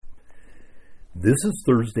This is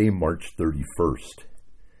Thursday, March 31st.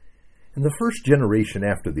 In the first generation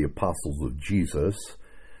after the apostles of Jesus,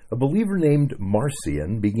 a believer named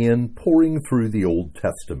Marcion began poring through the Old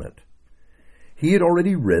Testament. He had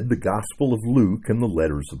already read the Gospel of Luke and the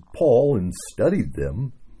letters of Paul and studied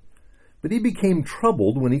them, but he became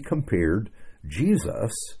troubled when he compared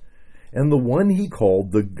Jesus and the one he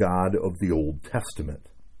called the God of the Old Testament.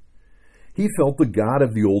 He felt the God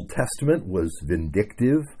of the Old Testament was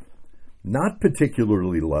vindictive, not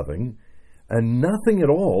particularly loving, and nothing at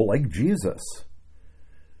all like Jesus.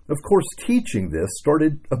 Of course, teaching this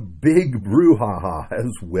started a big brouhaha,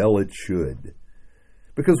 as well it should,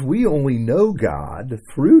 because we only know God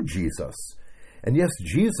through Jesus. And yes,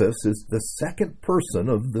 Jesus is the second person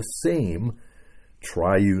of the same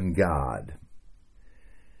triune God.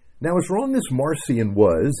 Now, as wrong as Marcion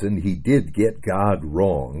was, and he did get God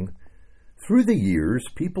wrong, through the years,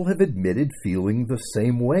 people have admitted feeling the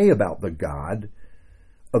same way about the God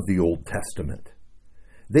of the Old Testament.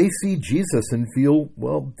 They see Jesus and feel,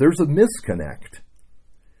 well, there's a misconnect.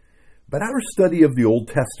 But our study of the Old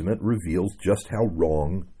Testament reveals just how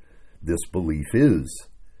wrong this belief is.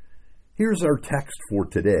 Here's our text for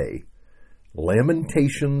today,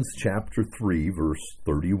 Lamentations chapter 3, verse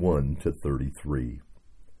 31 to 33.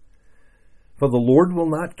 For the Lord will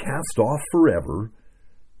not cast off forever,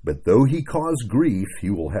 but though he cause grief, he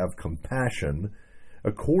will have compassion,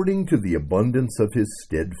 according to the abundance of his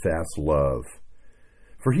steadfast love.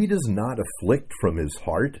 For he does not afflict from his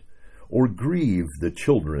heart, or grieve the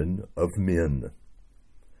children of men.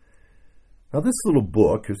 Now, this little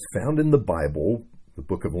book is found in the Bible, the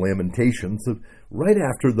book of Lamentations, right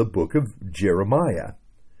after the book of Jeremiah.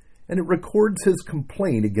 And it records his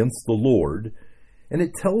complaint against the Lord, and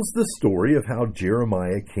it tells the story of how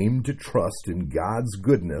Jeremiah came to trust in God's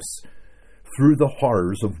goodness through the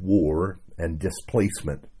horrors of war and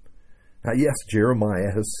displacement. Now, yes,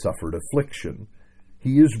 Jeremiah has suffered affliction.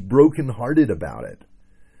 He is brokenhearted about it.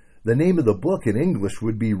 The name of the book in English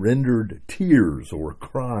would be rendered Tears or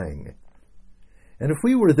Crying. And if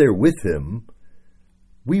we were there with him,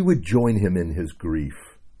 we would join him in his grief.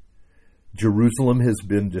 Jerusalem has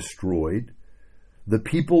been destroyed. The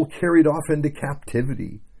people carried off into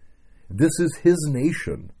captivity. This is his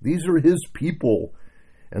nation. These are his people,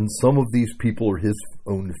 and some of these people are his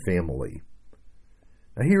own family.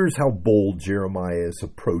 Now here's how bold Jeremiah's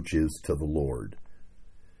approach is to the Lord.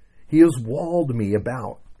 He has walled me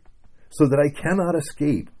about so that I cannot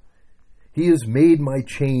escape. He has made my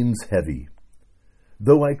chains heavy.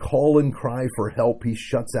 Though I call and cry for help, he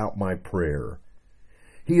shuts out my prayer.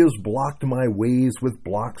 He has blocked my ways with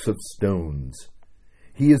blocks of stones.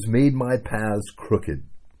 He has made my paths crooked.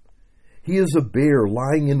 He is a bear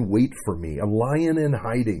lying in wait for me, a lion in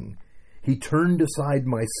hiding. He turned aside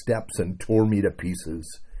my steps and tore me to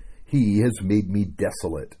pieces. He has made me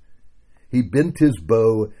desolate. He bent his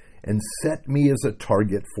bow and set me as a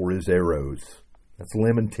target for his arrows. That's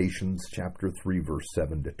Lamentations chapter 3, verse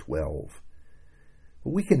 7 to 12.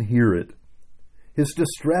 But we can hear it. His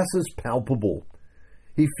distress is palpable.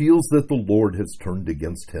 He feels that the Lord has turned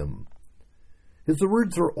against him. His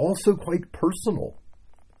words are also quite personal.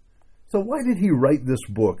 So why did he write this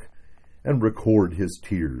book and record his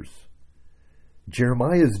tears?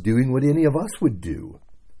 Jeremiah is doing what any of us would do.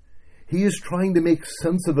 He is trying to make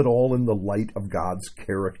sense of it all in the light of God's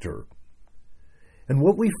character. And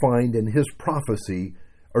what we find in his prophecy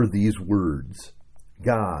are these words: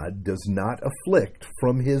 God does not afflict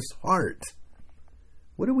from his heart.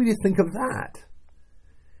 What are we to think of that?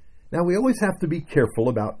 Now, we always have to be careful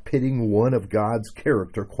about pitting one of God's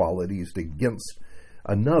character qualities against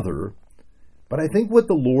another, but I think what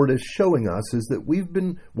the Lord is showing us is that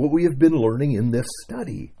what we have been learning in this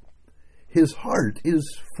study. His heart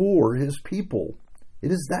is for his people. It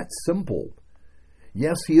is that simple.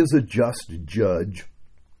 Yes, he is a just judge,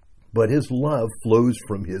 but his love flows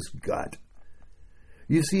from his gut.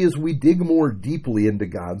 You see, as we dig more deeply into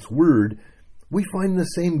God's Word, we find the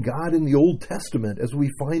same God in the Old Testament as we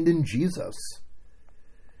find in Jesus.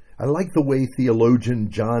 I like the way theologian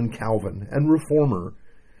John Calvin and reformer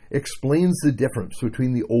explains the difference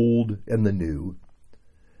between the Old and the New.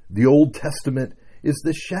 The Old Testament is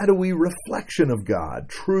the shadowy reflection of God,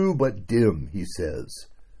 true but dim, he says.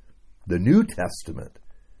 The New Testament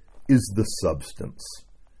is the substance.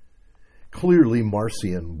 Clearly,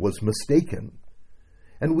 Marcion was mistaken.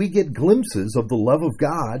 And we get glimpses of the love of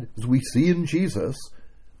God, as we see in Jesus,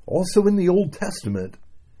 also in the Old Testament,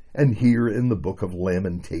 and here in the book of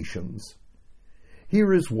Lamentations.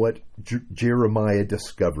 Here is what Jeremiah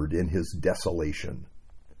discovered in his desolation.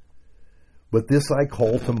 But this I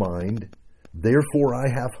call to mind, therefore I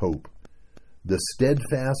have hope. The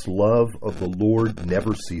steadfast love of the Lord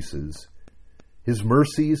never ceases. His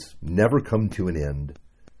mercies never come to an end.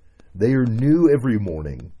 They are new every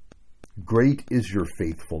morning. Great is your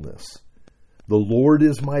faithfulness. The Lord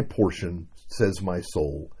is my portion, says my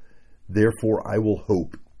soul. Therefore I will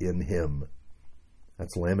hope in him.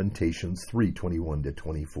 That's Lamentations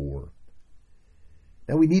 3:21-24.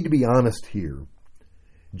 Now we need to be honest here.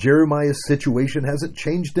 Jeremiah's situation hasn't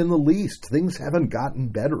changed in the least. Things haven't gotten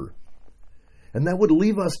better. And that would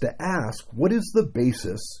leave us to ask, what is the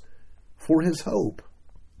basis for his hope?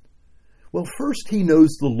 Well, first he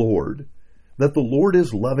knows the Lord, that the Lord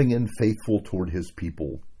is loving and faithful toward his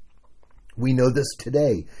people. We know this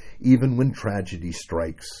today, even when tragedy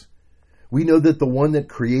strikes. We know that the one that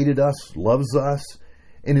created us loves us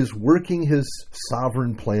and is working his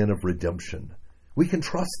sovereign plan of redemption. We can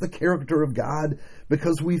trust the character of God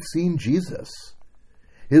because we've seen Jesus.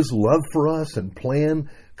 His love for us and plan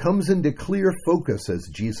comes into clear focus as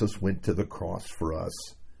Jesus went to the cross for us.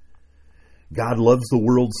 God loves the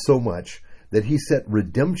world so much that he set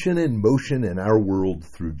redemption in motion in our world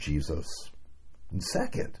through Jesus. And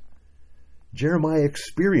second, Jeremiah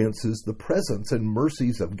experiences the presence and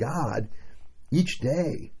mercies of God each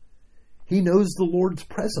day. He knows the Lord's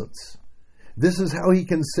presence. This is how he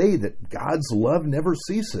can say that God's love never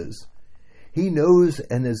ceases. He knows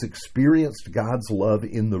and has experienced God's love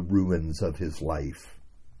in the ruins of his life.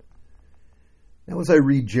 Now, as I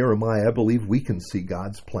read Jeremiah, I believe we can see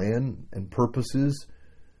God's plan and purposes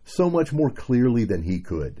so much more clearly than he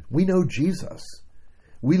could. We know Jesus.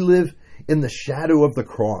 We live in the shadow of the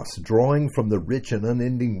cross, drawing from the rich and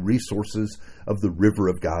unending resources of the river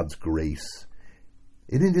of God's grace.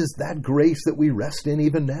 And it is that grace that we rest in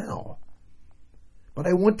even now. But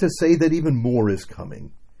I want to say that even more is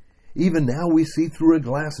coming. Even now we see through a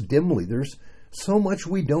glass dimly. There's so much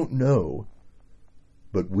we don't know.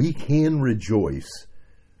 But we can rejoice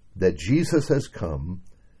that Jesus has come,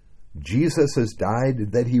 Jesus has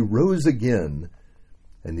died, that he rose again,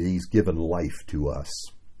 and that he's given life to us.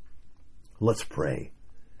 Let's pray.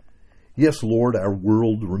 Yes, Lord, our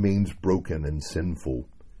world remains broken and sinful.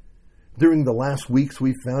 During the last weeks,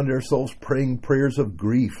 we found ourselves praying prayers of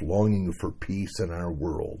grief, longing for peace in our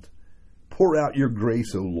world. Pour out your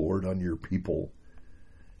grace, O Lord, on your people.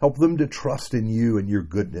 Help them to trust in you and your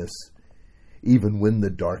goodness, even when the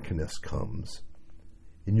darkness comes.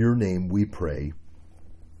 In your name we pray.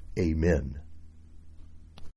 Amen.